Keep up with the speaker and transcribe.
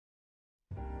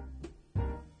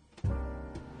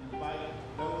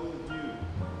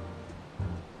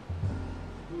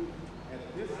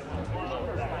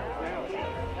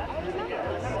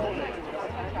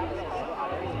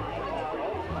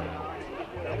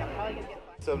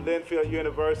So Linfield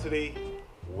University,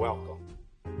 welcome.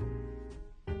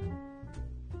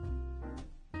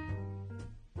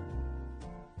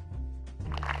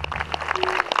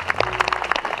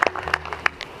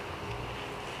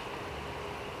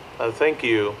 Thank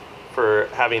you for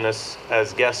having us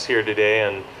as guests here today,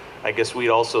 and I guess we'd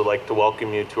also like to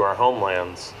welcome you to our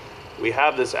homelands. We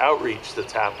have this outreach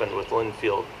that's happened with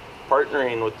Linfield,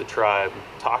 partnering with the tribe,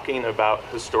 talking about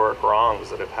historic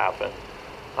wrongs that have happened,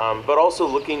 but also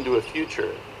looking to a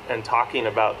future and talking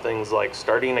about things like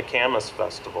starting a camas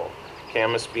festival,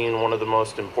 camas being one of the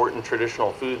most important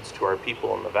traditional foods to our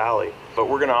people in the valley. But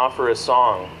we're going to offer a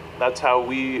song. That's how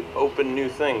we open new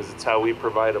things. It's how we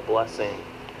provide a blessing.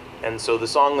 And so the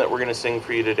song that we're going to sing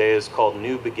for you today is called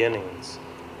New Beginnings,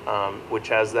 which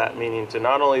has that meaning to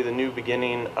not only the new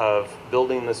beginning of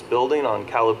building this building on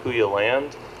Kalapuya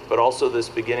land, but also this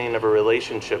beginning of a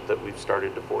relationship that we've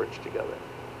started to forge together.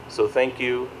 So thank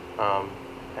you,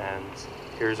 and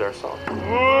here's our song.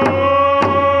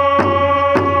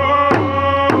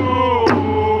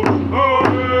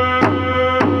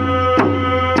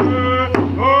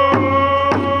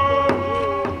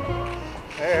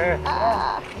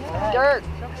 Dirt.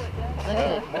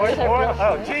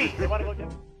 Oh, geez.